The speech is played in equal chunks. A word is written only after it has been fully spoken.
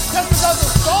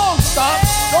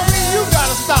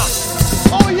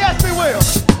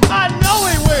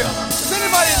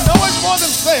for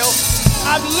themselves.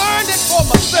 I've learned it for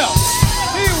myself.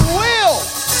 He will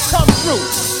come through.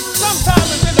 Sometimes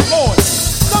it's in the morning.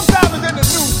 Sometimes it's in the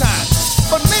noontime.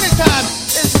 But many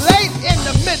times it's late in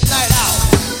the midnight hour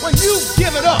when you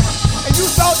give it up and you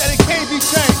thought that it can't be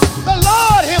changed. The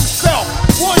Lord himself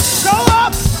will show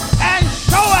up and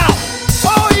show out.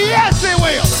 Oh, yes, he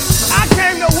will. I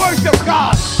came to worship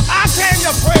God. I came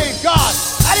to praise God.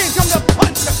 I didn't come to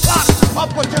punch the clock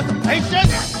of participation.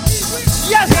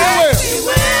 Yes, he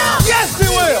will. Yes, he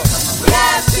will.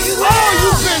 Yes, he will. All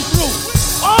you've been through.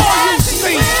 All you've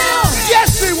seen.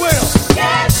 Yes, he will.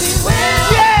 Yes, he will.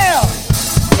 Yeah.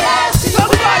 Yes, he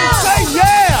Somebody will. say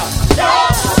yeah.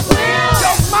 Yes, he will.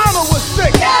 Your mama was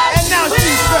sick, Yes, and now he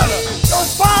she's will. better. Your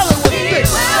father was He sick,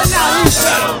 will and now he's come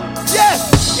better. through.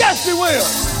 Yes, yes, he will.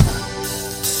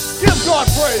 Give God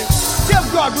praise. Give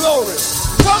God glory.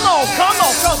 Come on, come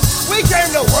on, come. We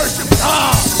came to worship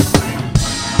God.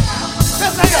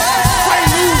 This ain't a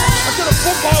prelude until the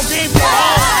football game come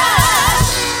on.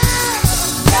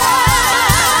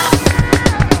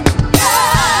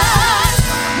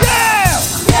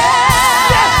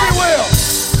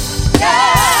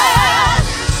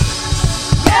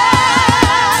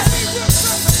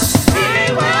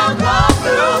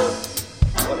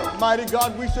 Mighty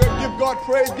God, we serve. Give God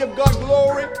praise, give God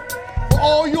glory. For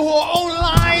all you who are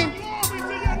online,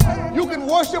 you can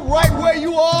worship right where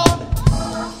you are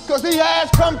because he has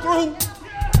come through.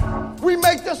 We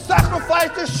make the sacrifice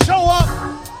to show up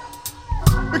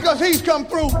because he's come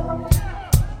through.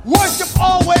 Worship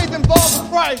always involves a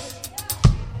price.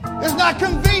 It's not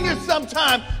convenient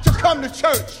sometimes to come to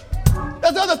church.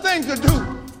 There's other things to do.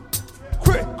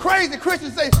 Crazy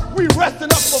Christians say, we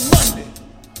resting up for Monday.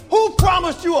 Who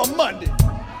promised you a Monday?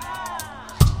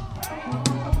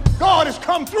 God has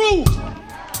come through,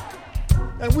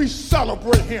 and we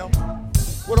celebrate him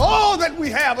with all that we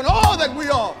have and all that we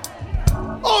are.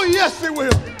 Oh, yes, he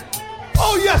will.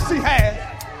 Oh, yes, he has.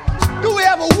 Do we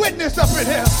have a witness up in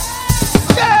here?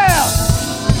 Yeah.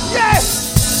 Yes.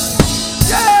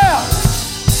 Yeah.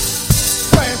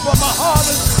 Praying for my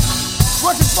harvest,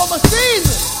 working for my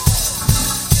season.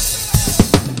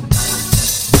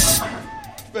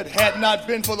 If it had not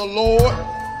been for the Lord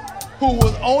who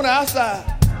was on our side,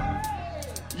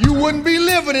 you wouldn't be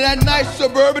living in that nice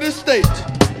suburban estate.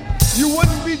 You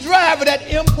wouldn't be driving that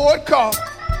import car.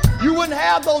 You wouldn't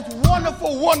have those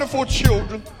wonderful, wonderful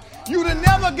children. You'd have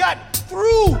never got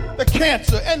through the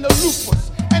cancer and the lupus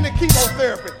and the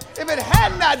chemotherapy. If it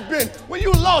had not been when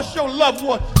you lost your loved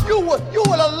one, you would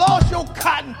have lost your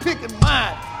cotton picking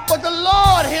mind. But the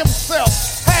Lord himself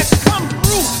has come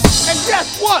through. And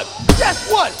guess what? Guess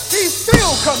what? He's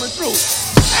still coming through.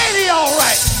 Ain't he all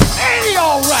right? Ain't he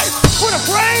all right? Put a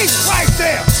praise right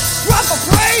there. Drop a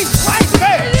praise right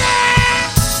there. Yeah!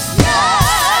 Yeah!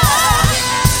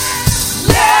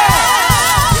 Yeah!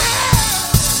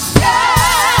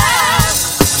 Yeah!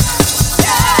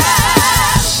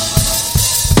 Yeah!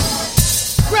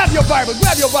 Grab your Bible,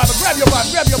 grab your Bible, grab your Bible,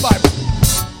 grab your Bible.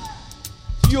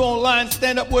 You online,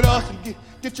 stand up with us and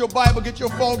get your Bible, get your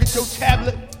phone, get your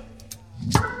tablet.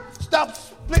 Stop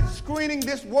split screening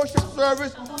this worship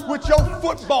service with your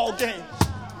football game.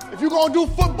 If you're going to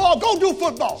do football, go do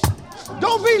football.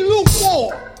 Don't be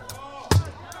lukewarm.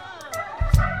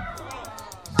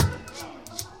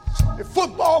 If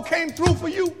football came through for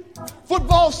you,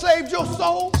 football saved your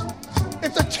soul,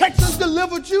 if the Texans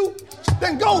delivered you,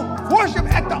 then go worship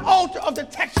at the altar of the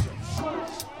Texans.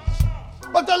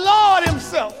 But the Lord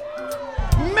himself,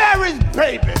 Mary's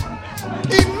baby,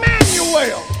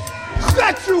 Emmanuel,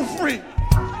 set you free.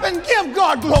 Then give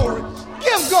God glory.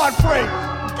 Give God praise.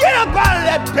 Get up out of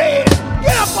that bed.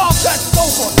 Get up off that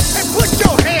sofa and put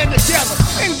your hand together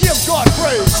and give God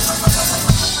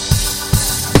praise.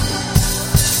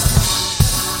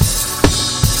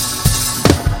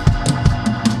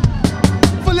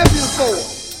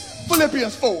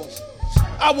 Philippians 4.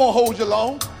 I won't hold you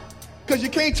long because you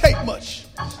can't take much.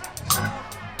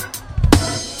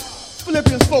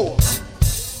 Philippians 4.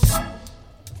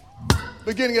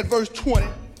 Beginning at verse 20.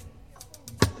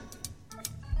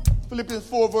 Philippians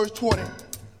 4, verse 20.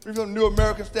 Read from the New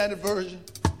American Standard Version.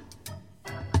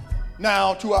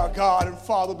 Now to our God and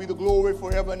Father be the glory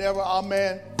forever and ever.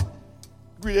 Amen.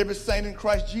 Greet every saint in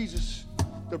Christ Jesus.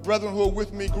 The brethren who are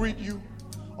with me greet you.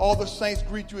 All the saints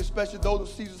greet you, especially those of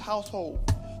Caesar's household.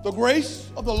 The grace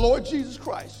of the Lord Jesus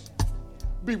Christ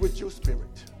be with your spirit.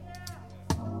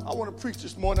 I want to preach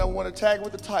this morning. I want to tag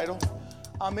with the title,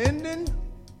 I'm ending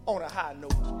on a high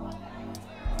note.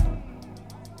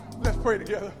 Let's pray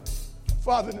together.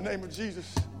 Father, in the name of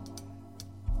Jesus,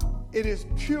 it is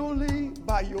purely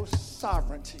by your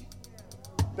sovereignty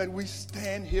that we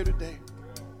stand here today.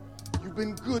 You've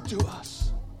been good to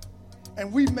us.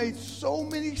 And we've made so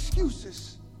many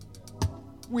excuses.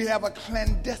 We have a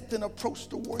clandestine approach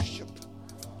to worship,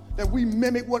 that we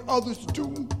mimic what others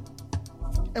do.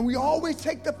 And we always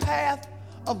take the path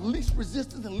of least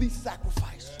resistance and least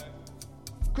sacrifice.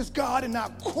 Because God, in our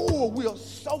core, we are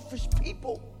selfish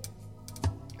people.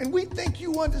 And we think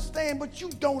you understand, but you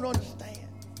don't understand.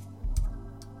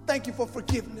 Thank you for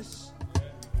forgiveness.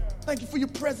 Thank you for your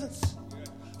presence.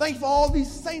 Thank you for all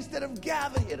these saints that have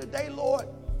gathered here today, Lord,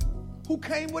 who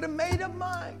came with a made-up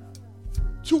mind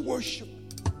to worship.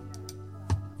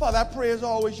 Father, I pray as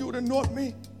always you would anoint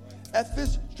me at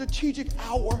this strategic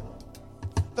hour,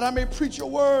 that I may preach your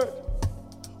word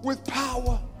with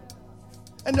power,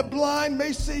 and the blind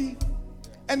may see,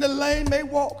 and the lame may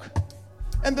walk,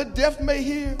 and the deaf may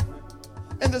hear,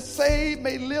 and the saved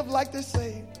may live like the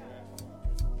saved.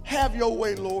 Have your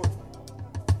way, Lord.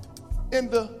 In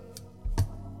the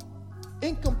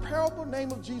incomparable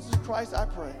name of Jesus Christ, I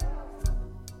pray.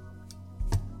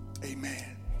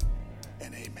 Amen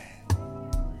and amen.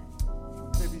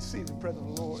 May be seated in the presence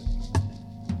of the Lord.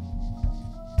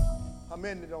 I'm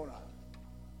ending on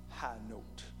a high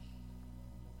note.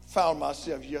 Found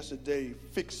myself yesterday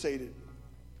fixated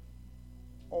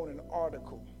on an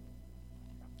article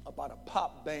about a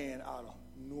pop band out of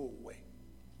Norway.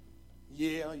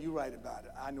 Yeah, you're right about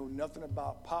it. I know nothing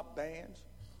about pop bands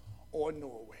or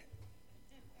Norway.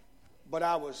 But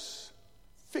I was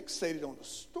fixated on the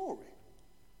story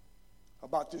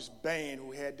about this band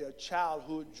who had their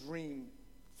childhood dream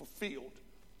fulfilled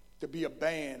to be a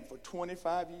band for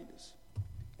 25 years.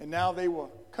 And now they were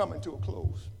coming to a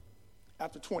close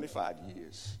after 25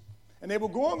 years. And they were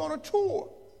going on a tour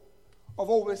of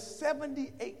over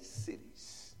 78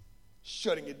 cities,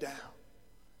 shutting it down.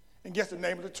 And guess the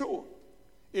name of the tour?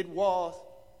 It was,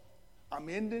 I'm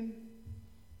ending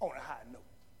on a high note.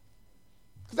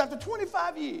 Because after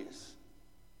 25 years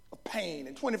of pain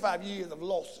and 25 years of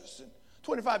losses and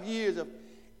 25 years of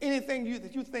anything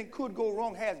that you think could go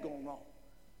wrong has gone wrong,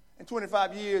 and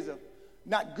 25 years of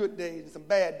not good days and some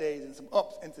bad days and some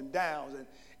ups and some downs,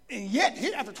 and yet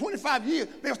here after 25 years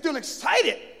they're still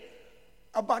excited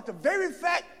about the very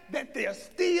fact that they're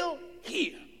still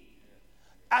here.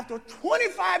 After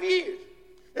 25 years,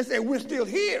 they say we're still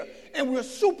here and we're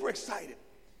super excited.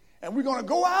 And we're going to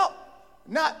go out,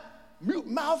 not mute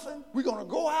mouthing, we're going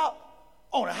to go out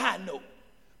on a high note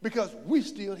because we're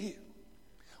still here.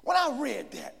 When I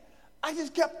read that, I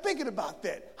just kept thinking about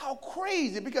that. How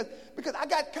crazy, because I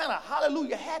got kind of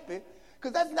hallelujah happy,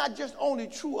 because that's not just only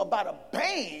true about a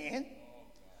band.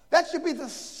 That should be the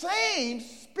same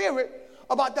spirit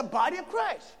about the body of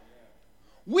Christ.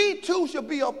 We too should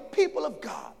be a people of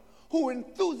God who are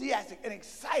enthusiastic and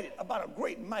excited about a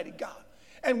great and mighty God.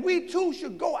 And we too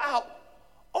should go out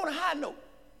on a high note.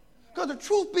 Because the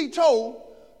truth be told,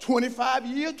 25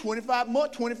 years, 25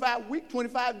 months, 25 weeks,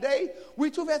 25 days, we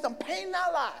too have had some pain in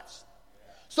our lives,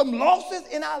 some losses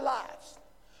in our lives,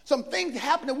 some things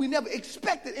happen that we never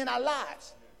expected in our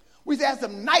lives. We've had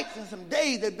some nights and some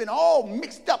days that have been all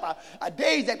mixed up. Our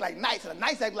days act like nights and our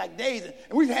nights act like days, and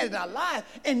we've had it in our lives.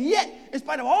 And yet, in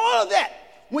spite of all of that,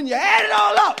 when you add it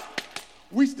all up,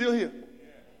 we still here.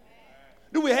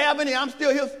 Do we have any I'm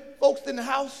still here folks in the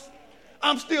house?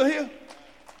 I'm still here.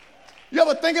 You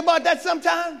ever think about that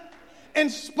sometime? In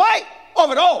spite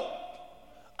of it all,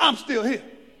 I'm still here.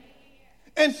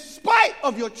 In spite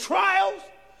of your trials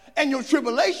and your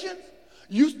tribulations,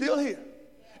 you still here.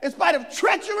 In spite of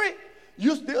treachery,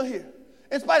 you're still here.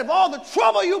 In spite of all the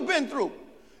trouble you've been through,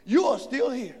 you are still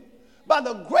here. By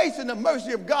the grace and the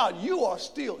mercy of God, you are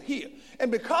still here.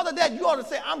 And because of that, you ought to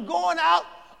say, I'm going out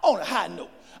on a high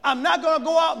note. I'm not going to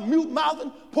go out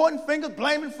mute-mouthing, pointing fingers,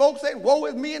 blaming folks, saying, woe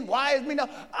is me and why is me now.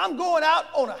 I'm going out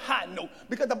on a high note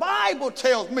because the Bible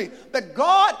tells me that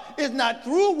God is not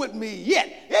through with me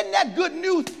yet. Isn't that good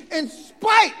news? In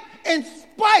spite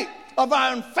of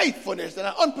our unfaithfulness and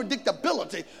our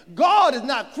unpredictability, God is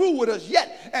not through with us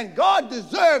yet. And God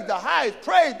deserves the highest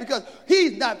praise because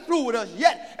he's not through with us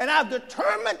yet. And I've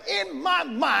determined in my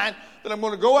mind that I'm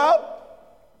going to go out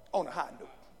on a high note.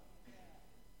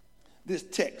 This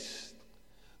text,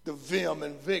 the vim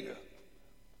and vigor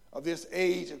of this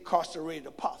age-incarcerated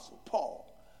apostle, Paul,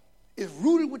 is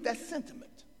rooted with that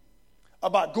sentiment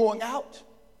about going out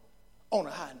on a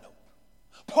high note.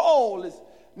 Paul is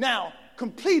now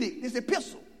completing this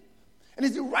epistle. And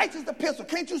as he writes this epistle,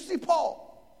 can't you see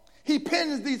Paul? He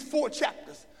pens these 4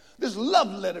 chapters, this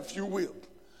love letter, if you will.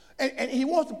 And he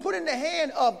wants to put in the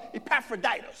hand of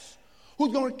Epaphroditus,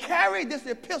 who's going to carry this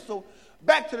epistle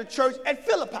back to the church at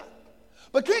Philippi.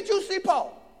 But can't you see,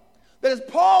 Paul, that as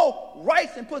Paul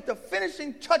writes and puts the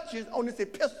finishing touches on this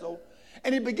epistle,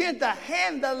 and he begins to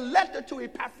hand the letter to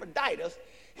Epaphroditus,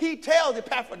 he tells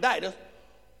Epaphroditus,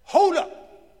 hold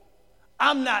up,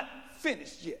 I'm not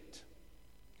finished yet.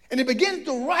 And he begins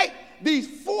to write these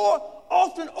 4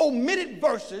 often omitted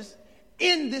verses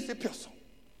in this epistle.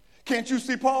 Can't you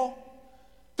see Paul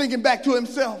thinking back to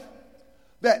himself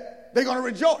that they're going to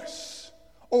rejoice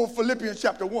over Philippians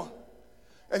chapter 1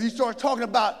 as he starts talking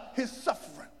about his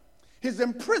suffering, his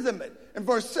imprisonment in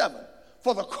verse 7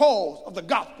 for the cause of the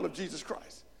gospel of Jesus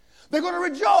Christ. They're going to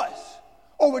rejoice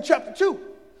over chapter 2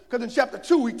 because in chapter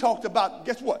 2 he talked about,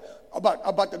 guess what,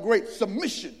 about the great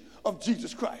submission of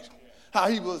Jesus Christ. How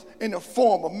he was in the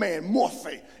form of man,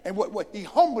 morphe, and what he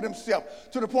humbled himself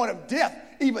to the point of death,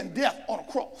 even death on a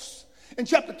cross. In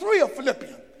chapter 3 of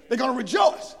Philippians, they're going to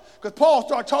rejoice because Paul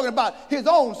started talking about his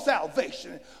own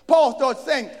salvation. Paul started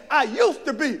saying, I used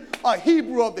to be a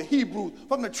Hebrew of the Hebrews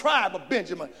from the tribe of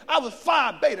Benjamin. I was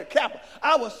Phi Beta Kappa.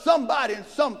 I was somebody in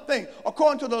something.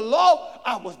 According to the law,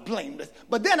 I was blameless.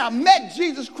 But then I met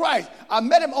Jesus Christ. I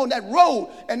met him on that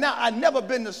road, and now I've never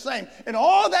been the same. And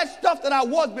all that stuff that I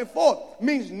was before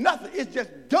means nothing. It's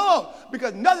just dung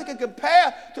because nothing can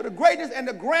compare to the greatness and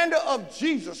the grandeur of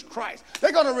Jesus Christ.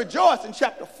 They're going to rejoice in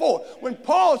chapter 4 when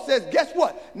Paul says, guess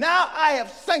what? Now I have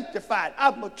sanctified.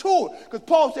 I've matured. Because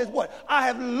Paul says what? I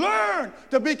have learned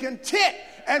to be content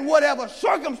in whatever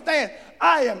circumstance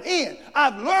I am in.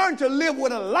 I've learned to live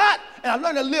with a lot and I've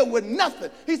learned to live with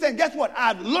nothing. He's saying, guess what?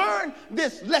 I've learned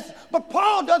this lesson. But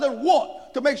Paul doesn't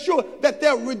want to make sure that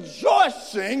their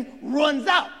rejoicing runs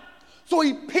out. So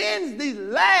he pins these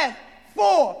last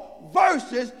 4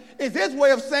 verses is his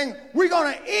way of saying we're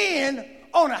going to end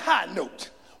on a high note.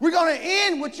 We're going to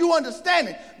end with you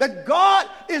understanding that God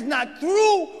is not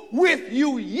through with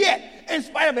you yet, in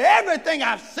spite of everything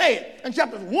I've said in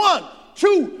chapters 1,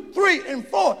 2, 3, and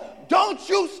 4. Don't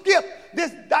you skip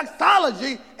this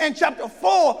doxology in chapter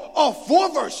 4 of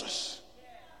 4 verses.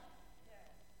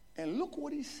 And look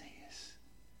what he says.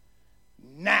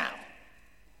 Now.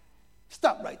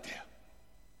 Stop right there.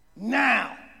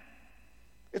 Now.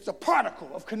 It's a particle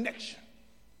of connection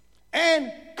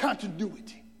and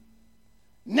continuity.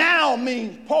 Now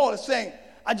means Paul is saying,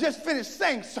 I just finished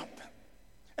saying something.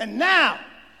 And now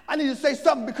I need to say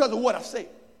something because of what I said.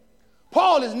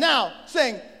 Paul is now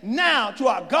saying, now to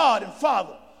our God and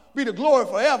Father be the glory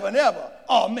forever and ever.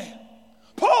 Amen.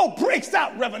 Paul breaks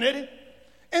out, Reverend Eddie,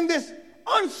 in this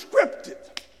unscripted,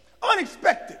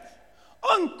 unexpected,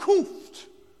 uncouth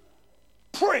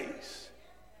praise.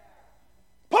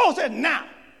 Paul said, now.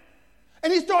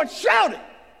 And he starts shouting.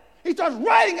 He starts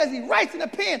writing as he writes in a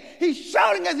pen. He's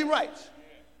shouting as he writes.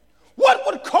 What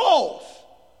would cause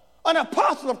an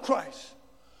apostle of Christ?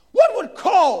 What would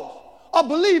cause a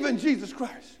believer in Jesus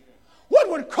Christ?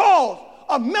 What would cause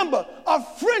a member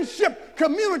of Friendship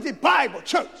Community Bible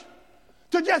Church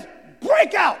to just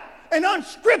break out in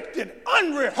unscripted,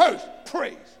 unrehearsed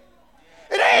praise?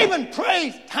 It ain't even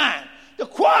praise time. The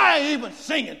choir ain't even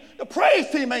singing. The praise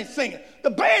team ain't singing. The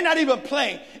band not even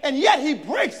playing. And yet he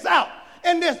breaks out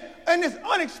in this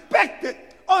unexpected,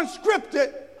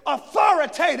 unscripted,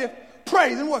 authoritative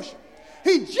praise and worship.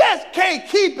 He just can't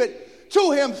keep it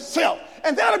to himself.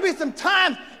 And there'll be some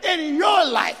times in your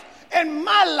life, in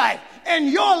my life, in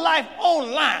your life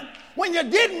online, when you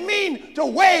didn't mean to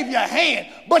wave your hand,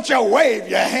 but you wave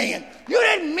your hand. You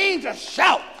didn't mean to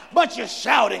shout, but you're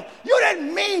shouting. You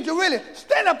didn't mean to really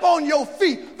stand up on your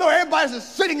feet, though everybody's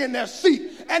just sitting in their seat,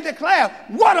 and declare,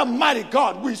 what a mighty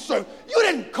God we serve. You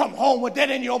didn't come home with that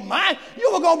in your mind.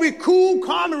 You were going to be cool,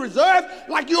 calm, and reserved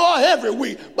like you are every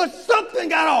week. But something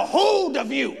got a hold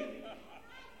of you.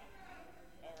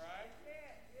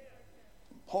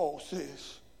 Paul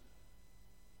says,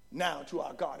 now to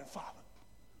our God and Father.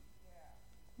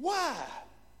 Why?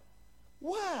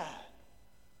 Why?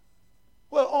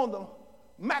 Well, on the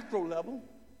macro level,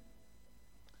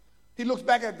 he looks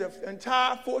back at the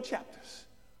entire 4 chapters,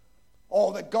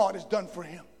 all that God has done for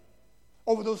him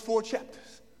over those 4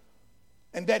 chapters,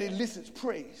 and that elicits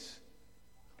praise.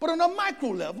 But on a micro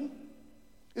level,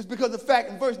 it's because of the fact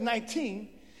in verse 19,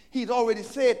 he's already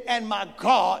said, and my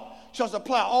God shall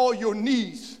supply all your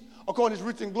needs according to his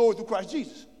riches and glory through Christ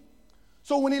Jesus.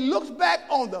 So when he looks back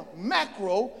on the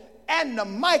macro and the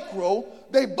micro,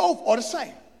 they both are the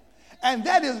same. And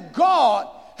that is God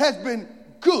has been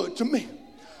good to me.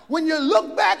 When you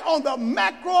look back on the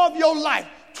macro of your life,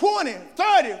 20,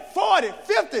 30, 40,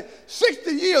 50,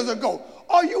 60 years ago,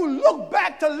 or you look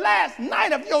back to last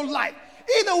night of your life,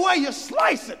 either way you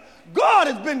slice it, God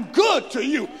has been good to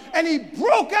you. And he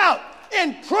broke out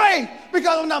in praise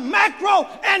because on the macro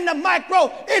and the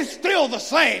micro, it's still the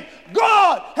same.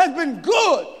 God has been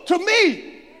good to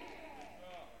me.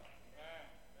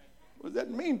 What does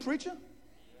that mean, preacher?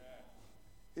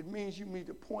 It means you need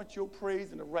to point your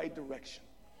praise in the right direction.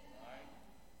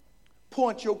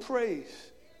 Point your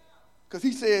praise. Because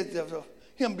he says that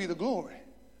him be the glory.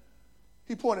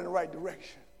 He pointed in the right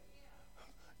direction.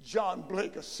 John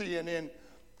Blake, a CNN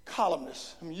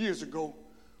columnist some years ago,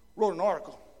 wrote an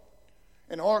article.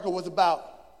 And the article was about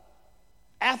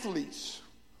athletes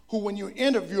who, when you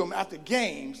interview them after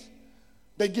games,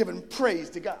 they giving praise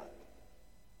to God.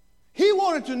 He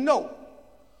wanted to know,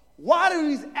 why do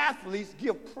these athletes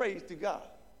give praise to God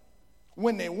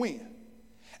when they win?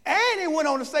 And he went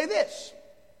on to say this: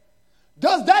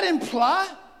 does that imply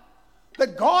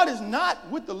that God is not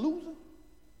with the loser?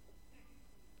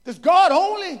 Does God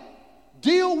only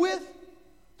deal with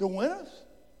the winners?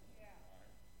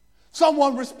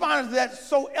 Someone responded to that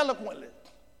so eloquently,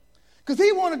 because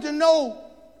he wanted to know,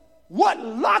 what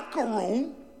locker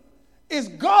room is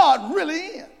God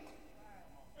really in?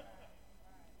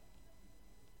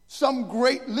 Some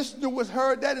great listener was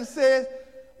heard that and said,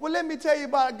 well, let me tell you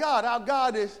about God. Our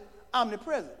God is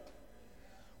omnipresent,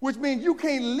 which means you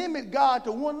can't limit God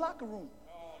to one locker room.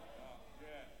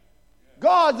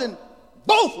 God's in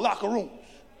both locker rooms.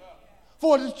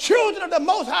 For the children of the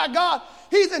Most High God,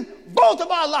 he's in both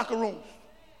of our locker rooms.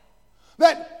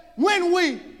 That when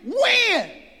we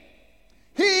win,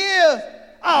 he is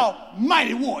our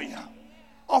mighty warrior,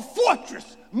 a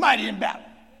fortress mighty in battle.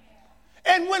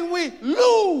 And when we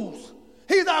lose,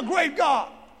 he's our great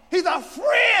God. He's our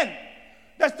friend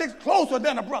that sticks closer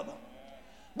than a brother.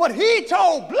 But he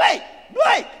told Blake,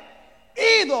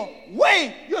 either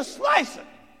way you slice it,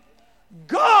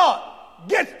 God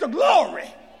gets the glory.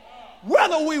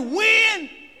 Whether we win,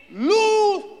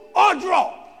 lose, or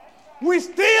draw, we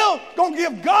still gonna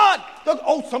give God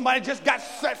somebody just got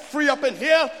set free up in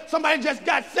here. Somebody just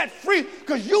got set free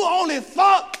because you only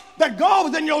thought that God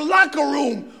was in your locker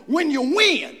room when you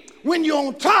win, when you're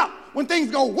on top, when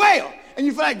things go well. And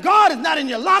you feel like God is not in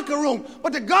your locker room.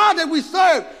 But the God that we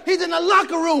serve, he's in the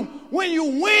locker room when you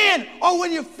win or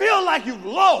when you feel like you've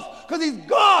lost, because he's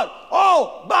God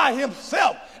all by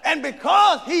himself. And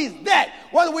because he's that,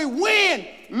 whether we win,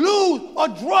 lose, or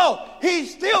draw,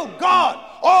 he's still God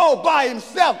all by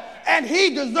himself. And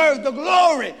he deserves the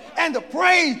glory and the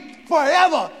praise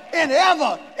forever and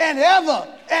ever and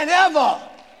ever and ever.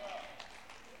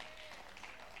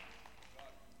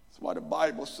 That's why the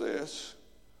Bible says,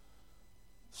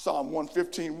 Psalm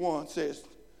 115:1 says,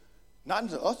 not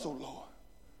unto us, O Lord.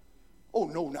 Oh,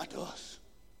 no, not to us.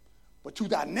 But to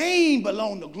thy name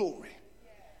belong the glory.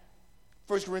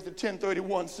 1 Corinthians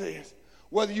 10:31 says,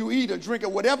 whether you eat or drink or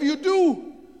whatever you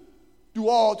do, do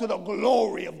all to the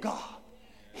glory of God.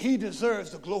 He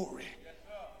deserves the glory.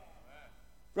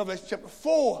 Revelation chapter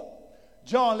 4,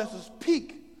 John lets us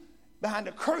peek behind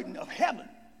the curtain of heaven.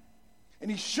 And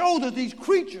he shows us these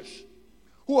creatures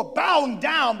who are bowing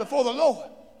down before the Lord.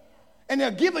 And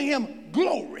they're giving him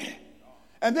glory.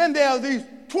 And then there are these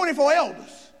 24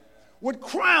 elders with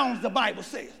crowns, the Bible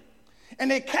says.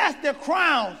 And they cast their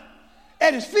crowns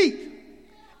at his feet.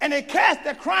 And they cast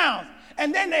their crowns.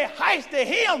 And then they heist to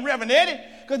him, Reverend Eddie,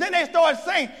 because then they start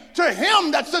saying, to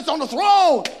him that sits on the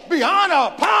throne be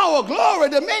honor, power, glory,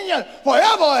 dominion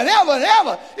forever and ever and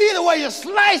ever. Either way you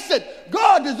slice it,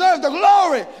 God deserves the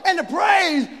glory and the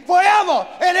praise forever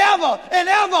and ever and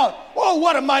ever. Oh,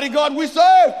 what a mighty God we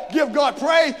serve. Give God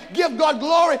praise, give God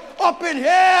glory up in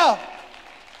here.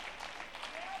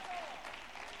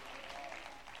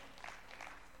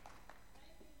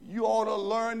 You ought to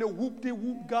learn to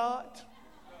whoop-de-whoop God,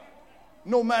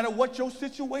 no matter what your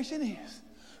situation is.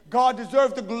 God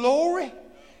deserves the glory.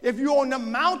 If you're on the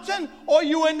mountain or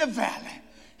you're in the valley,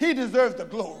 he deserves the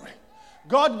glory.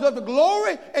 God deserves the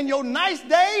glory in your nice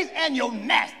days and your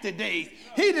nasty days.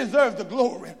 He deserves the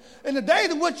glory. In the days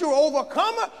in which you're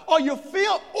overcomer or you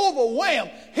feel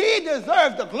overwhelmed, he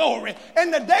deserves the glory.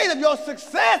 In the days of your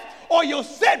success or your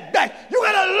setback, you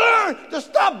got to learn to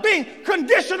stop being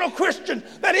conditional Christian,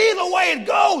 that either way it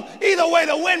goes, either way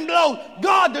the wind blows,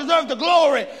 God deserves the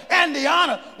glory and the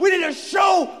honor. We need to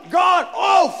show God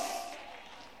off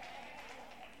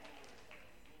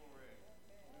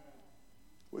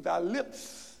with our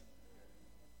lips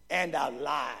and our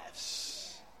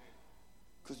lives.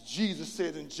 Because Jesus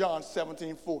said in John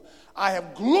 17:4, I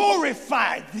have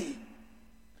glorified thee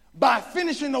by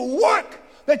finishing the work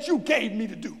that you gave me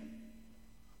to do.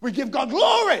 We give God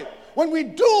glory when we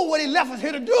do what he left us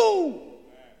here to do.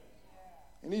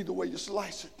 And either way you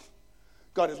slice it,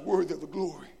 God is worthy of the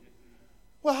glory.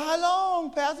 Well, how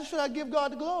long, Pastor, should I give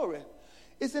God the glory?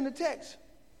 It's in the text.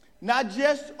 Not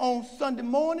just on Sunday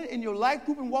morning in your life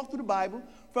group and walk through the Bible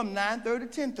from 9:30 to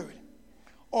 10:30.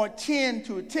 Or 10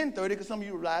 to 10:30 because some of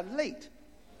you arrived late.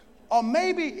 Or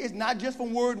maybe it's not just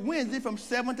from Word Wednesday from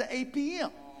 7 to 8 p.m.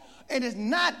 And it's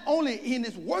not only in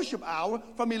this worship hour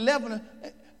from 11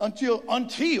 until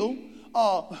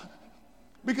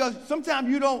because sometimes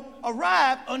you don't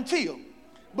arrive until.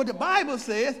 But the Bible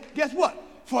says, guess what?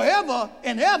 Forever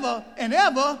and ever and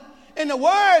ever, in the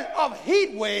word of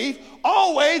heat wave,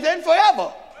 always and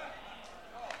forever.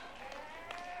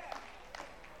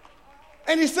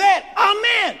 And he said,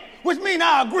 amen, which means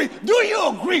I agree. Do you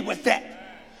agree with that?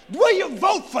 Will you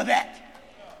vote for that?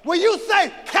 Will you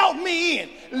say, count me in?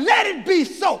 Let it be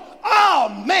so.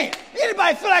 Oh, man.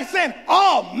 Anybody feel like saying,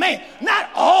 oh, man?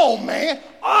 Not oh, man.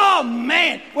 Oh,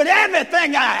 man. With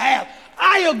everything I have,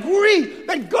 I agree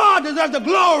that God deserves the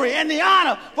glory and the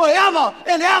honor forever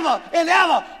and ever and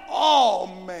ever.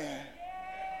 Oh, man.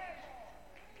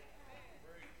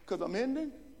 Because I'm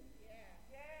ending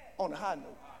on a high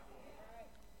note.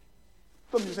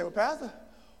 Some of you say, well, Pastor,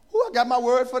 I got my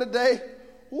word for the day.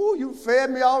 You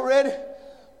fed me already.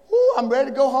 I'm ready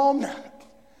to go home now.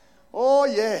 Oh,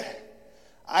 yeah.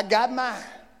 I got mine.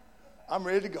 I'm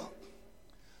ready to go.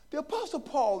 The Apostle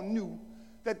Paul knew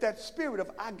that spirit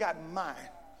of I got mine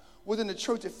was in the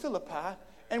church at Philippi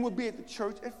and would be at the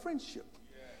church at Friendship.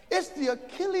 It's the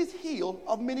Achilles heel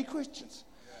of many Christians.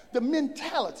 The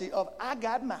mentality of I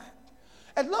got mine.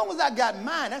 As long as I got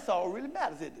mine, that's all that really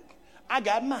matters, isn't it? I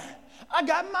got mine. I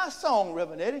got my song,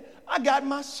 Reverend Eddie. I got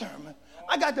my sermon.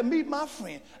 I got to meet my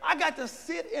friend. I got to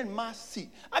sit in my seat.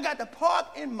 I got to park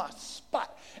in my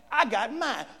spot. I got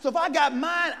mine. So if I got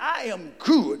mine, I am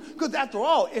good. Because after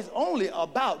all, it's only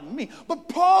about me. But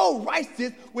Paul writes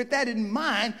this with that in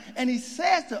mind, and he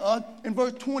says to us in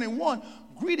verse 21,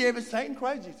 greet every saint in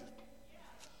Christ Jesus.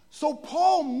 So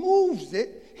Paul moves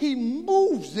it. He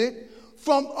moves it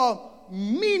from a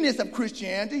meanness of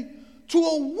Christianity to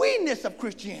a weeness of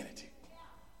Christianity.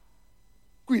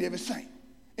 Greet every saint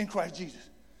in Christ Jesus.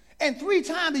 And 3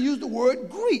 times he used the word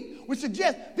greet, which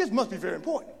suggests this must be very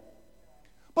important.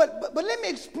 But let me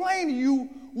explain to you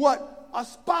what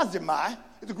aspazimai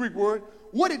is the Greek word,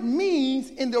 what it means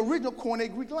in the original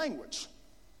Koine Greek language.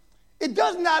 It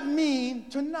does not mean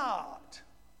to nod.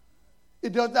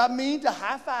 It does not mean to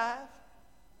high five.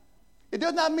 It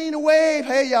does not mean to wave,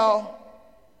 hey y'all.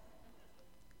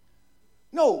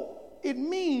 No, it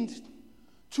means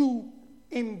to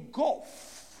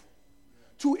engulf,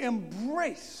 to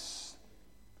embrace,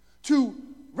 to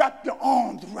wrap your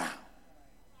arms around.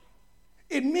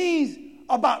 It means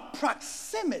about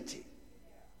proximity,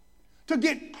 to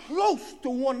get close to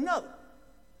one another.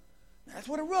 That's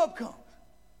where the rub comes.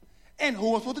 And who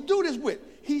am I supposed to do this with?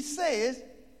 He says,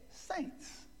 saints.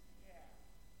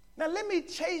 Now let me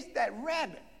chase that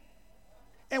rabbit,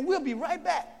 and we'll be right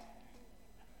back.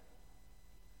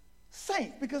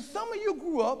 Saints, because some of you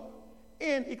grew up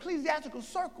in ecclesiastical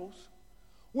circles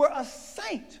where a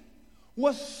saint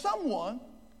was someone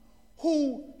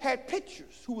who had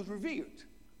pictures, who was revered,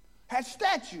 had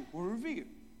statues, who were revered.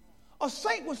 A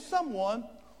saint was someone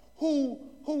who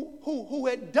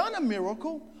had done a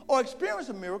miracle or experienced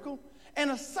a miracle,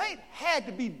 and a saint had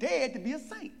to be dead to be a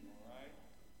saint.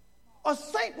 A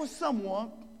saint was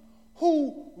someone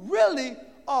who really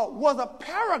was a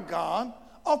paragon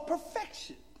of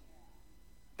perfection.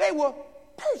 They were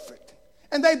perfect,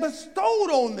 and they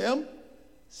bestowed on them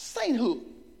sainthood.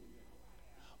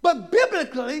 But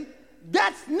biblically,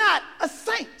 that's not a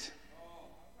saint.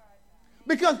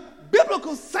 Because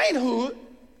biblical sainthood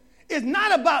is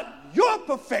not about your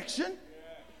perfection,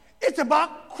 it's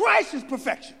about Christ's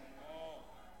perfection.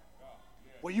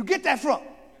 Where you get that from?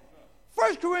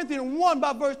 1 Corinthians 1,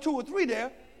 by verse 2 or 3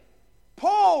 there,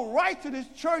 Paul writes to this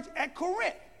church at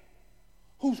Corinth,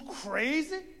 who's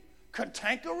crazy,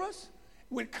 cantankerous,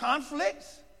 with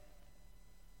conflicts,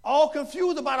 all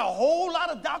confused about a whole lot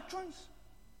of doctrines,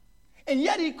 and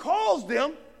yet he calls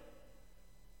them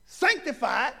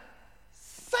sanctified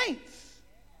saints.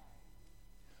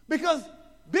 Because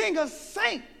being a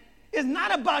saint is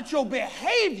not about your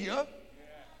behavior,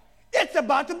 it's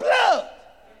about the blood.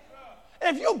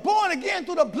 And if you're born again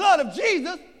through the blood of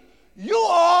Jesus, you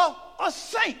are a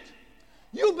saint.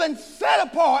 You've been set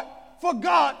apart for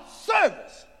God's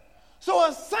service. So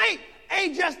a saint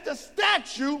ain't just a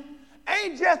statue,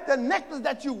 ain't just a necklace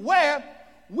that you wear.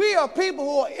 We are people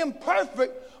who are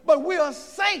imperfect, but we are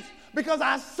saints because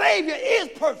our Savior is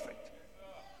perfect.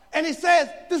 And he says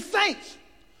the saints.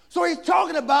 So he's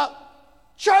talking about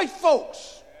church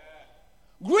folks.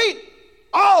 Greet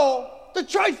all the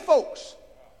church folks.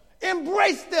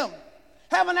 Embrace them.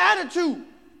 Have an attitude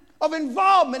of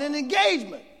involvement and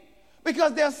engagement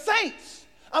because they're saints.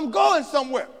 I'm going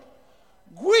somewhere.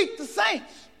 Greet the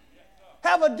saints.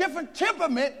 Have a different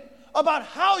temperament about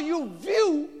how you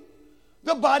view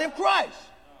the body of Christ.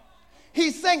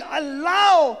 He's saying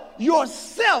allow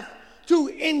yourself to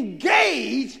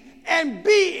engage and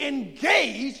be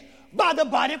engaged by the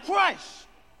body of Christ.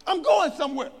 I'm going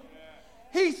somewhere.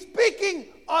 He's speaking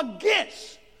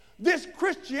against this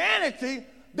Christianity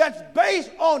that's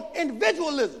based on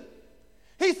individualism.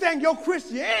 He's saying your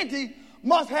Christianity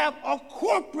must have a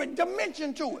corporate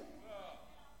dimension to it.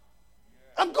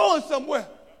 I'm going somewhere.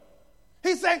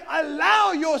 He's saying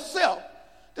allow yourself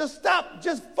to stop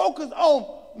just focus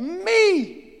on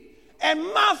me and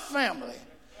my family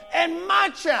and my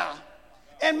child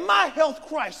and my health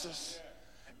crisis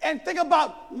and think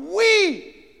about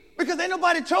we, because ain't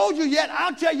nobody told you yet.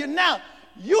 I'll tell you now,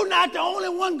 you're not the only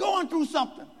one going through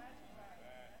something.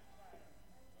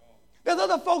 There's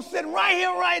other folks sitting right here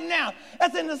right now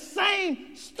that's in the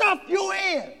same stuff you're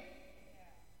in.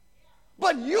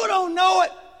 But you don't know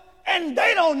it and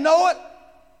they don't know it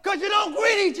because you don't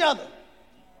greet each other.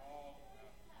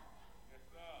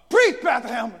 Preach, Pastor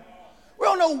Hammond. We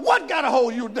don't know what got a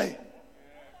hold of you today.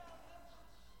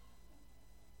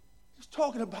 He's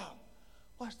talking about,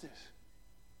 watch this.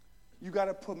 You got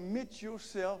to permit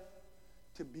yourself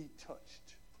to be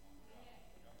touched.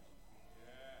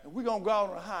 And we're going to go out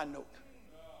on a high note.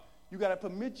 You got to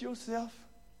permit yourself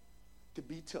to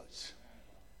be touched.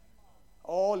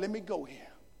 Oh, let me go here.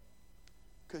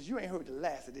 Because you ain't heard the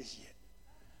last of this yet.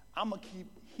 I'm going to keep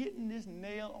hitting this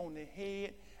nail on the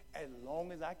head as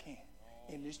long as I can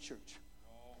in this church.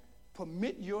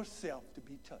 Permit yourself to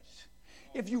be touched.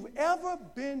 If you've ever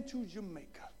been to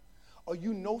Jamaica or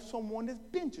you know someone that's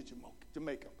been to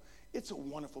Jamaica, it's a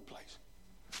wonderful place.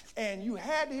 And you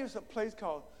had to hear some place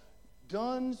called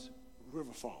Dunn's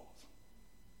River Falls.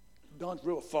 Dunn's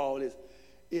River Falls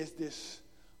is this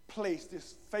place,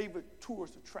 this favorite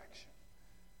tourist attraction.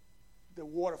 The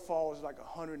waterfall is like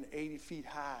 180 feet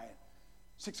high,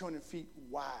 600 feet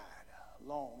wide,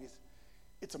 long.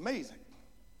 It's amazing.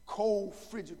 Cold,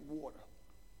 frigid water,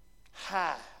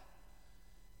 high,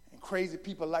 and crazy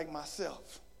people like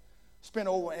myself spent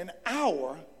over an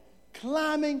hour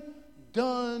climbing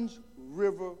Dunn's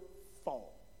River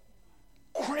Fall.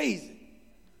 Crazy.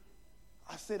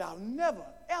 I said, I'll never,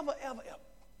 ever, ever, ever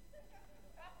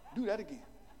do that again.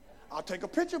 I'll take a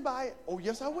picture by it. Oh,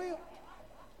 yes, I will.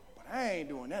 But I ain't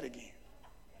doing that again.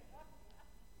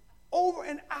 Over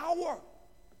an hour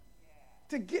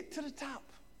to get to the top.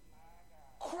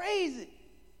 Crazy.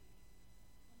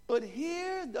 But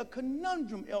here's the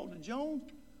conundrum, Elder Jones,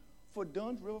 for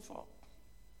Dunn's River Fall.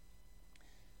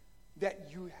 That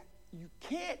you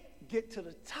can't get to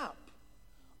the top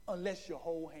unless you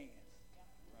hold hands.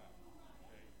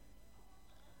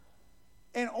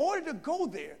 In order to go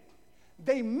there,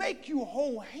 they make you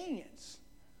hold hands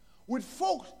with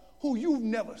folks who you've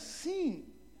never seen.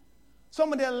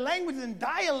 Some of their languages and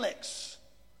dialects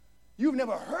you've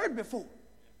never heard before.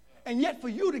 And yet for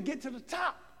you to get to the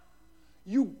top,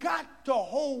 you got to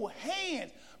hold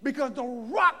hands because the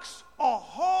rocks are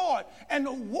hard and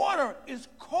the water is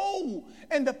cold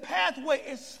and the pathway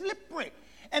is slippery.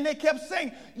 And they kept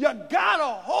saying, you got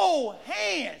to hold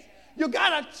hands. You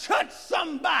got to touch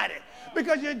somebody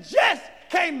because you just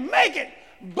can't make it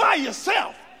by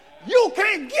yourself. You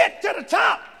can't get to the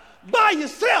top by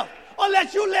yourself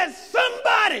unless you let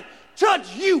somebody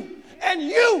touch you and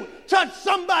you touch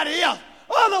somebody else.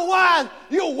 Otherwise,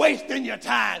 you're wasting your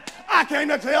time. I came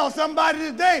to tell somebody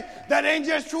today that ain't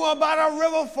just true about our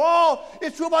river fall.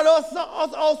 It's true about us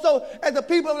also as the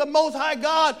people of the Most High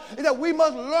God, is that we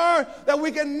must learn that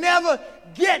we can never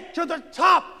get to the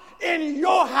top in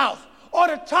your house or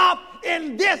the top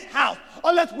in this house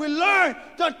unless we learn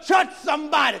to touch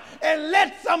somebody and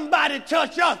let somebody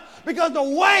touch us, because the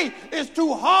way is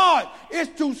too hard,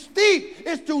 it's too steep,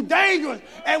 it's too dangerous,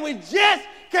 and we just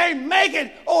can't make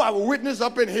it. Oh, I have a witness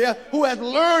up in here who has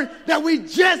learned that we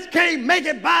just can't make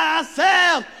it by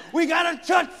ourselves. We got to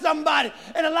touch somebody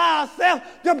and allow ourselves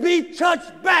to be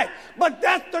touched back. But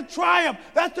that's the triumph.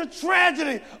 That's the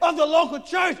tragedy of the local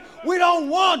church. We don't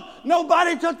want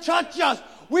nobody to touch us.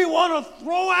 We want to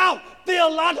throw out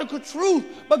theological truth.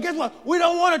 But guess what? We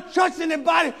don't want to touch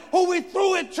anybody who we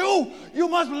threw it to. You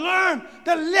must learn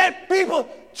to let people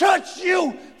touch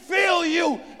you, feel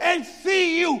you, and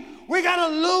see you. We got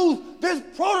to lose this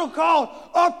protocol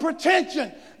of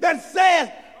pretension that says,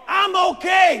 I'm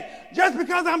okay just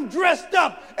because I'm dressed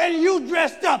up and you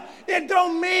dressed up. It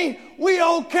don't mean we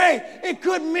okay. It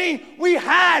could mean we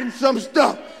hide some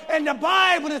stuff. And the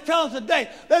Bible is telling us today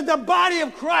that the body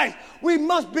of Christ, we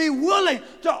must be willing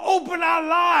to open our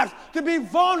lives, to be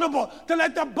vulnerable, to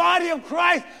let the body of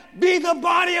Christ be the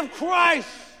body of Christ.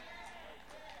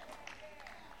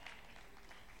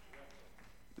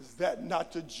 Is that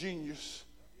not the genius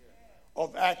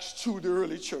of Acts 2, the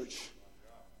early church.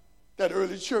 That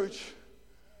early church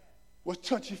was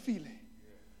touchy-feely.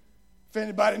 If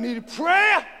anybody needed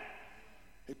prayer,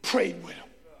 they prayed with them.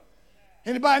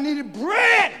 Anybody needed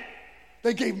bread,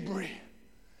 they gave them bread.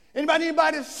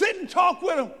 Anybody to sit and talk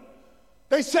with them,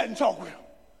 they sat and talked with them.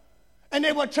 And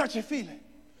they were touchy-feely.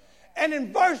 And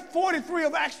in verse 43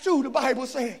 of Acts 2, the Bible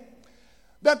said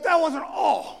that there was an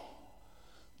awe,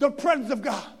 the presence of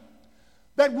God,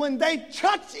 that when they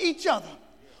touched each other,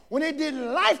 when they did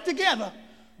life together,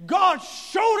 God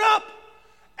showed up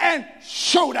and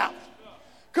showed out.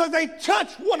 Because they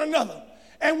touched one another.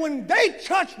 And when they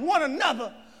touched one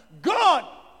another, God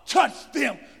touched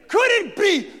them. Could it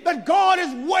be that God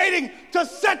is waiting to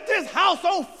set this house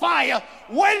on fire,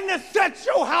 waiting to set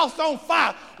your house on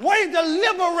fire, waiting to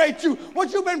liberate you,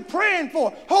 what you've been praying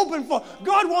for, hoping for?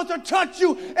 God wants to touch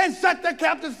you and set the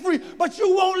captives free, but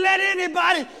you won't let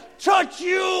anybody touch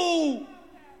you.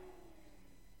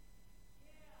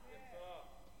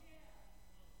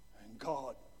 And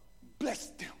God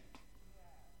blessed them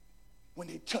when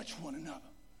they touch one another.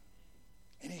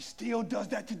 And he still does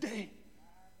that today.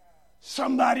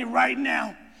 Somebody right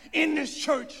now in this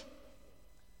church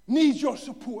needs your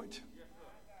support.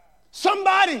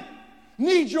 Somebody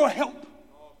needs your help.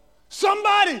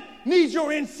 Somebody needs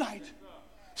your insight.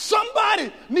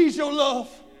 Somebody needs your love.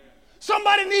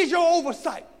 Somebody needs your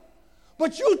oversight.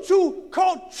 But you too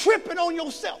caught tripping on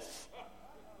yourself.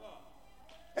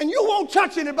 And you won't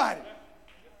touch anybody.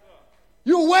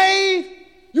 You wave,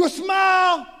 you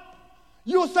smile,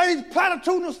 you'll say these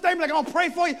platitudinal statements like, I'm going to pray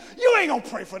for you. You ain't going to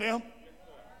pray for them.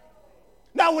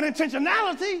 Not with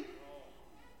intentionality.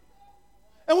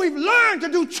 And we've learned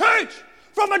to do church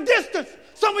from a distance.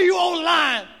 Some of you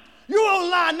online. You're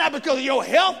online not because of your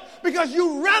health, because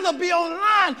you'd rather be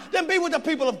online than be with the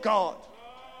people of God.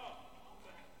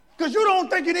 Because you don't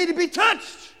think you need to be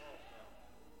touched.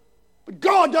 But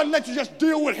God doesn't let you just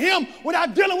deal with him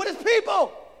without dealing with his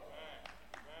people.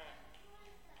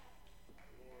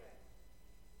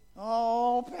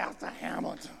 Oh, Pastor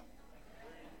Hamilton,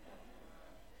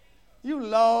 you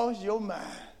lost your mind.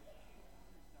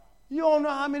 You don't know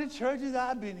how many churches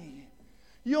I've been in.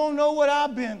 You don't know what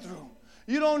I've been through.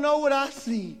 You don't know what I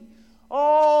see.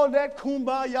 All that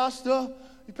kumbaya stuff,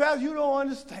 Pastor, you don't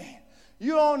understand.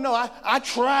 You don't know. I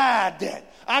tried that.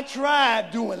 I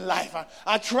tried doing life.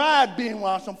 I tried being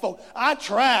around some folks. I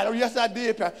tried. Oh, yes, I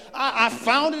did, Pastor. I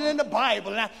found it in the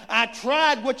Bible, and I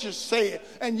tried what you said.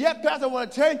 And yet, Pastor, I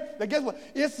want to tell you that guess what?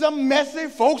 It's some messy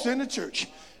folks in the church.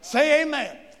 Say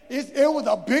amen. It was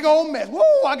a big old mess. Woo,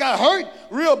 I got hurt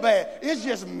real bad. It's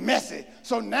just messy.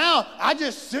 So now I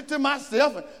just sit to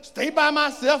myself and stay by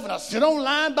myself, and I sit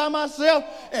online by myself,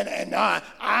 and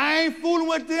I ain't fooling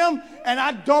with them, and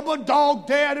I double dog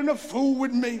dare them to fool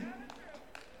with me.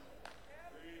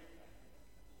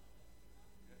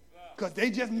 Because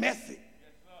they just messy.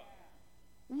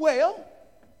 Well,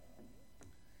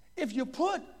 if you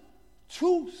put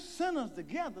two sinners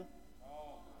together,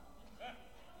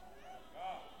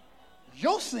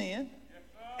 your sin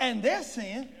and their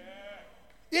sin,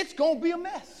 it's going to be a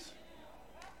mess.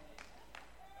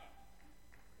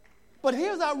 But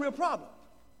here's our real problem.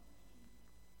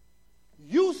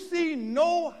 You see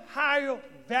no higher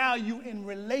value in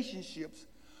relationships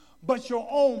but your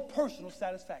own personal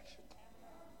satisfaction.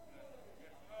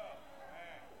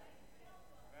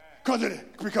 Because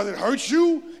it hurts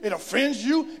you, it offends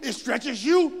you, it stretches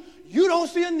you, you don't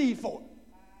see a need for it.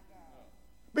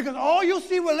 Because all you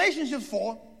see relationships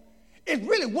for is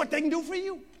really what they can do for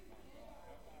you.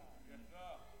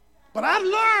 But I've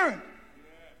learned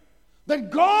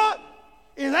that God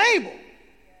is able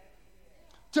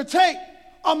to take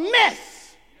a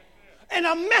mess and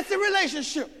a messy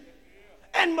relationship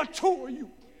and mature you.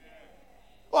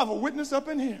 Oh, I have a witness up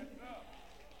in here.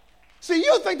 See,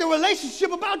 you think the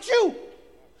relationship about you,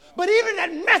 but even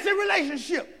that messy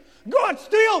relationship, God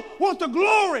still wants the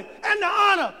glory and the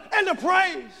honor and the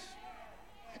praise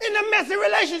in the messy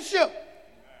relationship.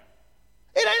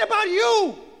 It ain't about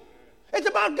you. It's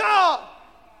about God.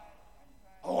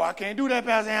 Oh, I can't do that,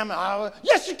 Pastor Hammond.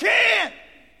 Yes, you can.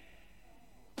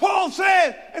 Paul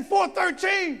said in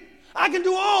 4:13, I can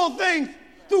do all things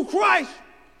through Christ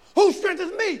who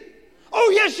strengthens me.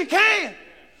 Oh, yes, you can.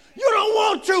 You don't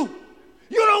want to.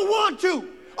 You don't want to.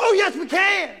 Oh, yes, we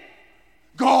can.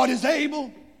 God is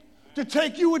able to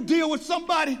take you and deal with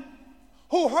somebody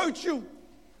who hurt you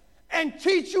and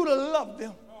teach you to love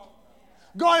them.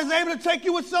 God is able to take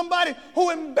you with somebody who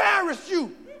embarrassed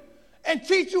you and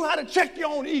teach you how to check your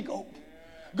own ego.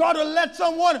 God will let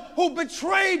someone who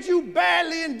betrayed you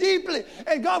badly and deeply,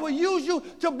 and God will use you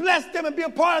to bless them and be a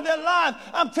part of their lives.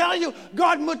 I'm telling you,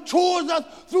 God matures us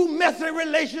through messy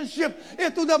relationships.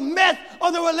 It's through the mess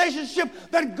of the relationship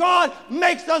that God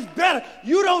makes us better.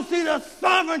 You don't see the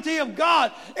sovereignty of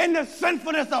God in the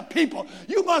sinfulness of people.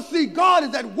 You must see God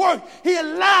is at work. He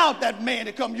allowed that man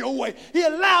to come your way. He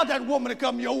allowed that woman to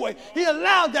come your way. He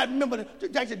allowed that member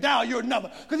to actually dial your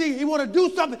number because he want to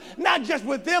do something not just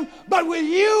with them, but with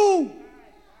you.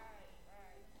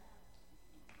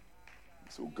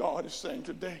 So God is saying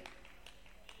today,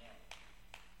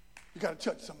 you got to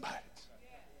touch somebody.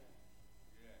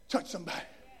 Touch somebody.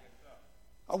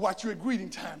 I watch you at greeting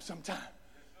time sometime,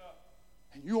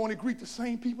 and you only greet the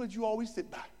same people that you always sit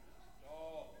by.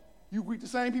 You greet the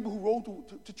same people who roll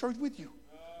to church with you.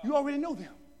 You already know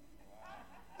them.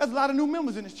 There's a lot of new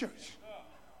members in this church.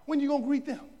 When are you going to greet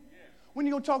them? When are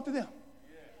you going to talk to them?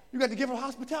 You got to give her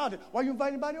hospitality. Why you invite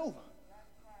anybody over?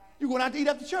 You going out to eat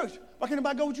after church. Why can't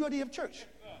anybody go with you out to eat after church?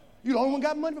 You the only one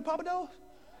got money for Papa Do's?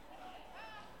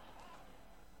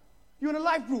 You're in a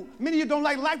life group. Many of you don't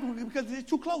like life group because it's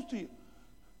too close to you.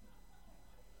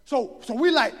 So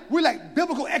we like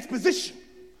biblical exposition.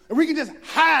 And we can just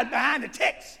hide behind the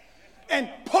text and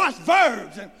parse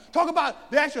verbs and talk about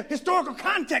the actual historical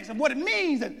context of what it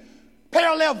means and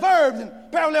parallel verbs and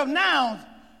parallel nouns.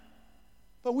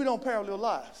 But we don't parallel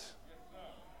lives.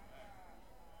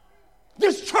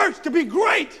 This church to be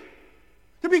great.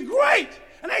 And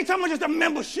I ain't talking about just a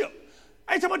membership.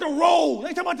 I ain't talking about the roll. I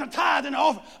ain't talking about the tithe and the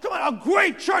offering. I'm talking about a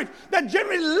great church that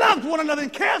generally loves one another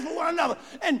and cares for one another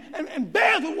and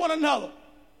bears with one another.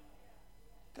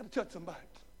 Got to touch somebody.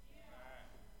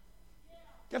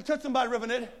 Got to touch somebody,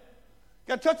 Reverend Eddie.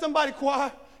 Got to touch somebody,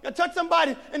 choir. Got to touch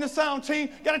somebody in the sound team.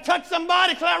 Got to touch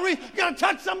somebody, Clarice. Got to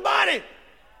touch somebody.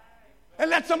 And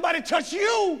let somebody touch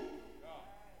you.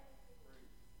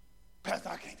 Pastor,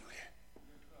 I can't do that.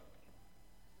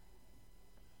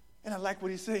 And I like what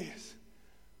he says.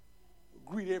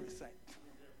 Greet every saint.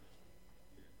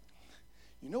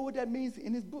 You know what that means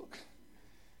in his book?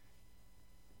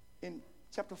 In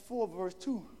chapter 4, verse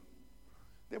 2,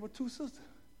 there were two sisters,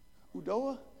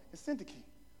 Udoa and Syntyche,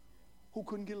 who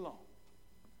couldn't get along.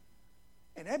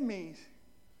 And that means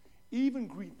even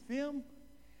greet them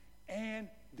and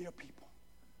their people.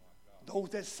 Those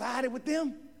that sided with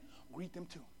them, greet them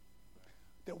too.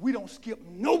 That we don't skip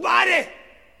nobody.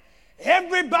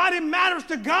 Everybody matters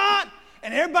to God,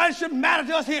 and everybody should matter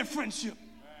to us here at Friendship.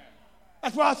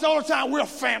 That's why I say all the time, we're a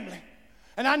family.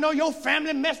 And I know your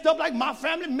family messed up like my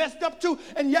family messed up too,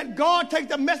 and yet God takes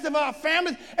the mess of our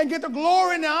families and get the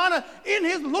glory and the honor in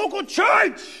his local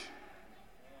church.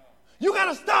 You got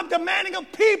to stop demanding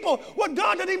of people what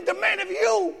God didn't even demand of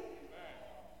you.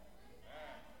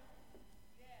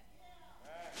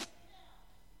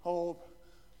 Oh,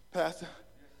 Pastor,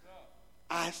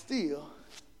 I still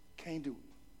can't do it.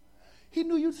 He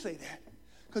knew you'd say that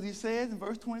because he says in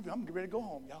verse 23, I'm getting ready to go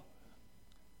home, y'all.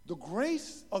 The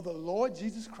grace of the Lord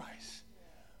Jesus Christ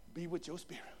be with your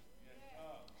spirit.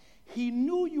 He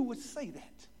knew you would say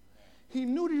that. He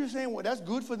knew that you're saying, well, that's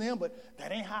good for them, but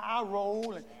that ain't how I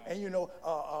roll. And you know,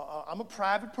 I'm a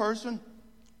private person.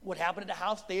 What happened at the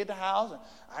house, stay at the house. And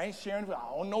I ain't sharing with,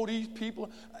 I don't know these people.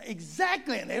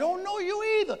 Exactly, and they don't know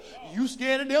you either. You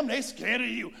scared of them, they scared of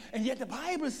you. And yet the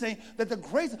Bible is saying that the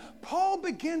grace, Paul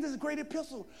begins this great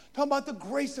epistle talking about the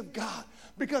grace of God.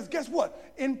 Because guess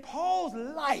what? In Paul's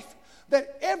life,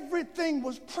 that everything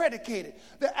was predicated.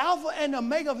 The Alpha and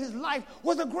Omega of his life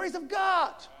was the grace of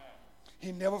God.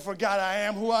 He never forgot, I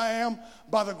am who I am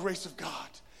by the grace of God.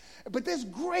 But this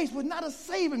grace was not a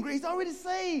saving grace. He's already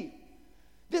saved.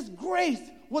 This grace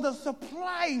was a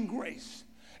supplying grace.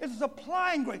 It's a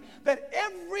supplying grace that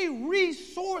every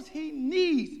resource he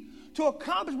needs to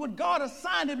accomplish what God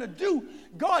assigned him to do,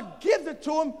 God gives it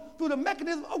to him through the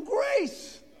mechanism of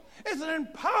grace. It's an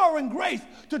empowering grace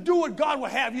to do what God will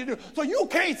have you do. So you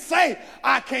can't say,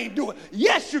 I can't do it.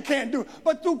 Yes, you can do it.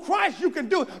 But through Christ, you can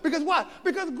do it. Because why?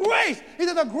 Because grace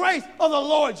is the grace of the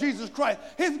Lord Jesus Christ.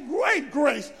 His great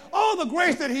grace, all the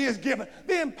grace that he has given,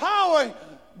 the empowering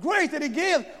grace that he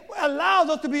gives allows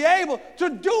us to be able to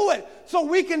do it. So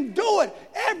we can do it.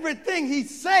 Everything he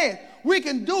said, we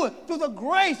can do it through the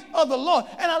grace of the Lord.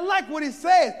 And I like what he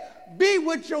says, be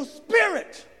with your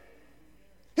spirit.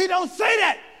 He don't say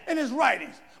that in his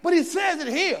writings, but he says it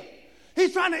here.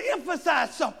 He's trying to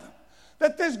emphasize something,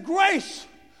 that this grace,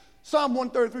 Psalm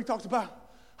 133 talks about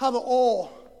how the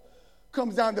oil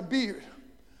comes down the beard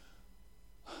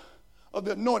of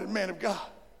the anointed man of God.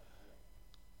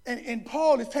 And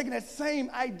Paul is taking that same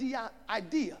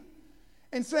idea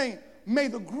and saying, may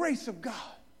the grace of God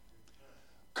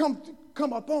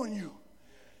come upon you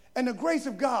and the grace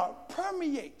of God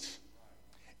permeates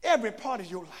every part of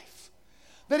your life,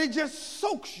 that it just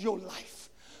soaks your life.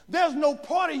 There's no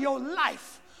part of your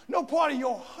life, no part of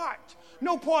your heart,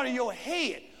 no part of your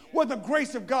head where the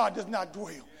grace of God does not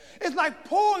dwell. It's like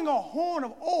pouring a horn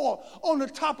of oil on the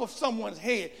top of someone's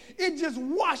head. It just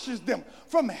washes them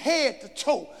from head to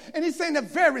toe. And he's saying the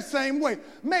very same way.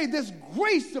 May this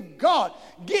grace of God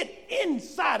get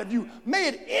inside of you. May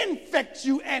it infect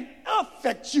you and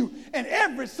affect you in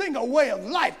every single way of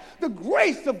life. The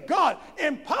grace of God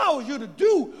empowers you to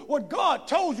do what God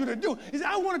told you to do. He said,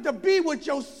 I want it to be with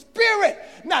your spirit,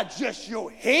 not just your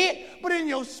head, but in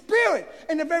your spirit,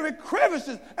 in the very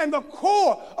crevices and the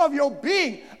core of your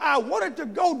being. I want it to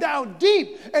go down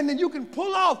deep, and then you can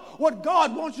pull off what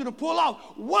God wants you to pull off.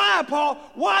 Why, Paul?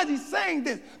 Why is he saying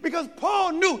this? Because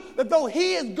Paul knew that though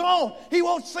he is gone, he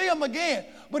won't see him again.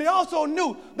 But he also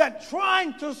knew that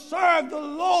trying to serve the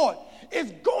Lord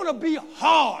is going to be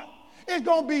hard. It's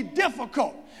going to be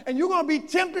difficult. And you're going to be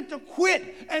tempted to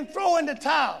quit and throw in the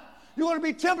towel. You're going to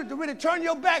be tempted to really turn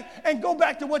your back and go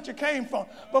back to what you came from.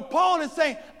 But Paul is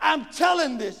saying, I'm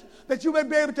telling this, that you may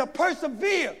be able to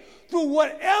persevere through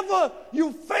whatever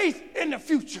you face in the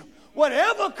future.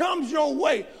 Whatever comes your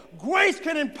way, grace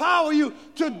can empower you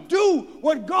to do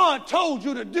what God told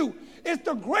you to do. It's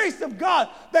the grace of God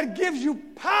that gives you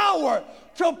power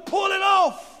to pull it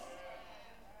off.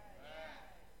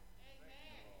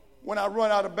 When I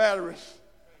run out of batteries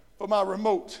for my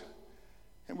remote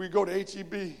and we go to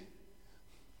H-E-B,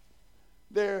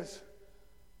 there's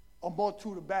a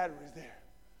multitude of batteries there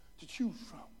to choose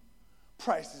from,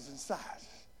 prices and sizes.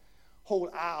 Whole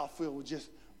aisle filled with just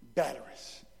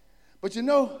batteries. But you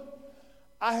know,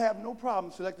 I have no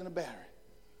problem selecting a battery,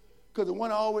 because the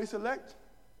one I always select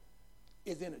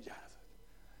is Energizer.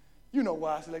 You know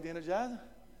why I select Energizer?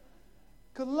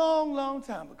 Because a long, long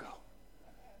time ago,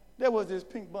 there was this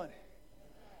pink bunny.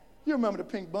 You remember the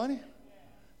pink bunny?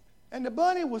 And the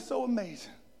bunny was so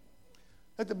amazing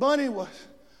that the bunny was,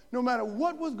 no matter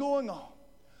what was going on,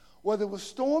 whether it was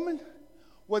storming,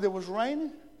 whether it was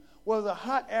raining, whether it was a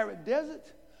hot, arid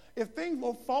desert, if things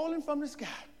were falling from the sky,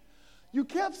 you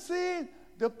kept seeing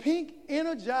the pink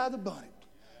Energizer bunny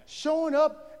showing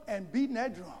up and beating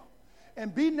that drum,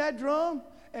 and beating that drum,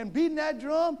 and beating that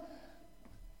drum,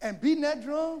 and beating that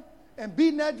drum, and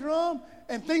beating that drum,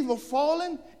 and things were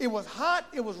falling. It was hot,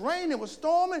 it was raining, it was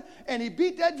storming, and he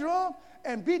beat that drum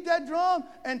and beat that drum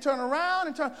and turn around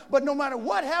and turn. But no matter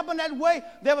what happened that way,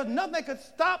 there was nothing that could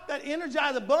stop that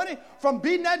Energizer bunny from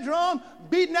beating that drum,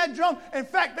 beating that drum. In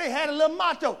fact, they had a little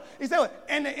motto. He said,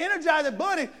 and the Energizer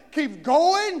bunny keeps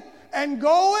going and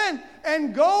going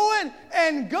and going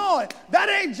and going. That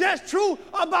ain't just true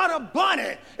about a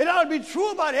bunny. It ought to be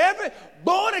true about every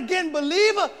born-again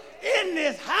believer in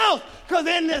this house, because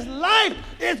in this life,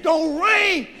 it's going to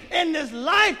rain. In this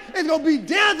life, it's going to be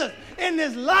desert. In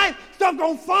this life, stuff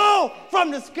going to fall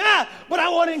from the sky. But I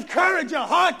want to encourage your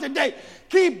heart today.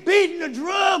 Keep beating the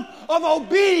drum of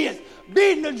obedience,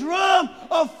 beating the drum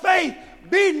of faith,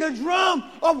 beating the drum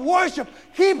of worship.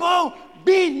 Keep on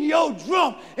beating your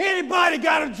drum. Anybody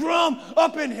got a drum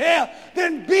up in here?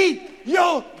 Then beat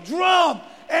your drum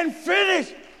and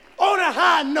finish on a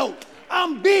high note.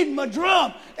 I'm beating my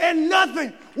drum, and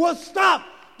nothing will stop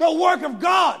the work of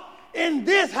God in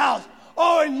this house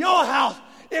or in your house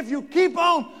if you keep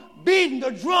on beating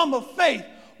the drum of faith.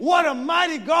 What a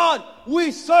mighty God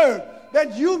we serve,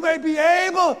 that you may be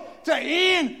able to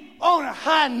end on a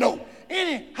high note.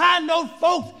 Any high note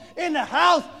folks in the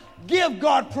house, give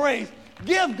God praise,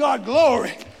 give God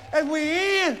glory as we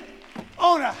end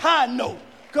on a high note,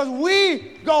 because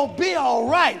we gonna be all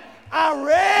right. I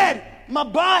read my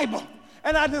Bible,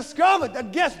 and I discovered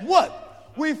that guess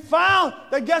what? We found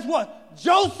that guess what?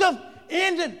 Joseph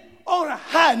ended on a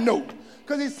high note,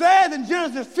 because he says in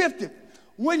Genesis 50,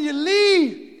 when you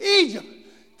leave Egypt,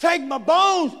 take my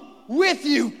bones with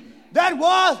you. That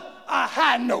was a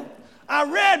high note. I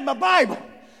read my Bible,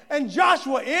 and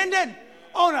Joshua ended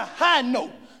on a high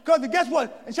note, because guess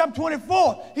what? In chapter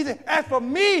 24, he said, as for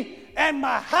me and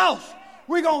my house,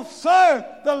 we're going to serve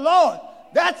the Lord.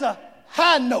 That's a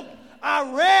high note.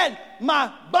 I read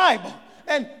my Bible,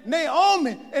 and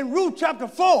Naomi in Ruth chapter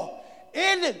 4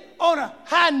 ended on a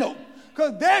high note,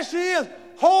 because there she is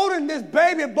holding this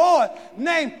baby boy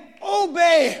named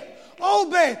Obed.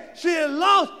 Obed, she had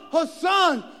lost her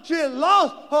son, she had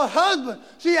lost her husband,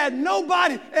 she had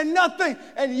nobody and nothing,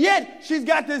 and yet she's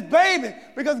got this baby,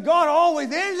 because God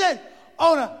always ends it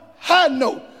on a high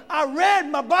note. I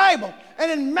read my Bible, and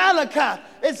in Malachi,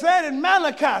 it said in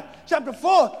Malachi chapter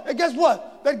 4, and guess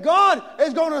what? That God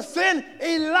is going to send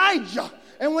Elijah.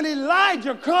 And when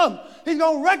Elijah comes, He's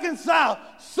going to reconcile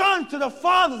sons to the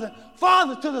fathers and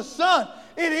fathers to the son.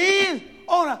 It ends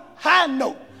on a high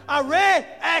note. I read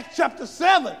Acts chapter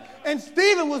 7, and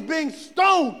Stephen was being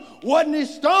stoned. Wasn't he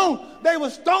stoned? They were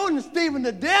stoning Stephen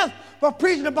to death for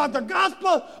preaching about the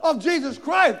gospel of Jesus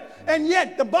Christ. And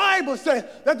yet the Bible says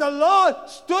that the Lord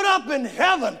stood up in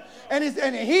heaven, and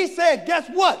he said, guess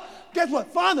what? Guess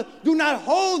what? Father, do not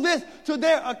hold this to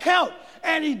their account.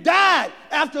 And he died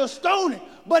after a stoning,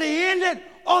 but he ended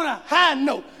on a high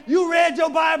note. You read your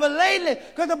Bible lately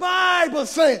because the Bible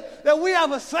says that we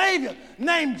have a Savior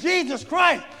named Jesus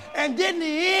Christ. And didn't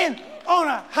he end on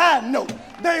a high note?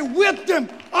 They whipped him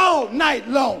all night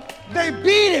long. They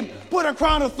beat him, put a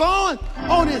crown of thorns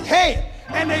on his head,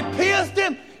 and they pierced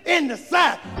him in the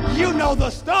side. You know the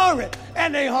story.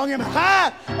 And they hung him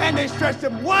high, and they stretched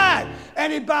him wide,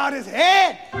 and he bowed his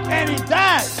head, and he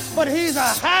died. But he's a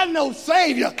high-note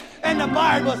Savior. And the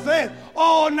Bible says,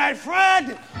 all night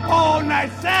Friday, all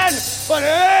night Saturday, but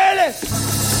early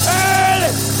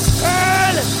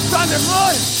Sunday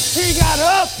morning, he got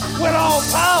up with all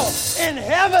power in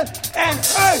heaven and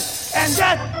earth. And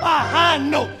that's a high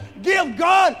note. Give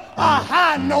God a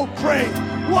high note praise.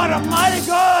 What a mighty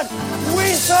God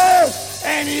we serve.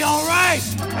 Ain't he all right?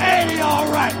 Ain't he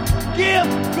all right? Give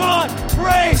God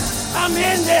praise. I'm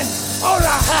ending on a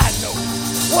high note.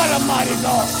 What a mighty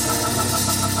God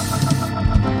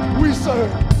we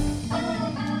serve.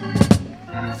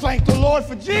 Thank the Lord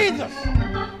for Jesus.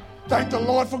 Thank the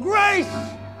Lord for grace.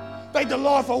 Thank the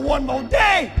Lord for one more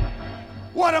day.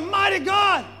 What a mighty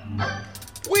God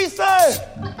we serve.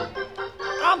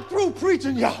 I'm through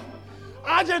preaching, y'all.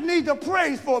 I just need to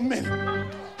praise for a minute.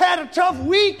 Had a tough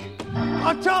week,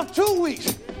 a tough 2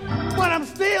 weeks, but I'm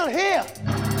still here.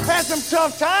 Had some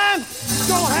tough times,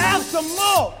 gonna have some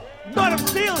more, but I'm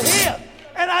still here.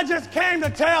 And I just came to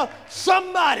tell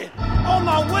somebody on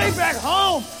my way back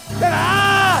home that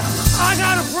I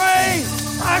gotta praise,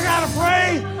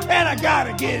 and I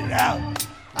gotta get it out.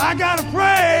 I gotta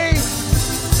praise,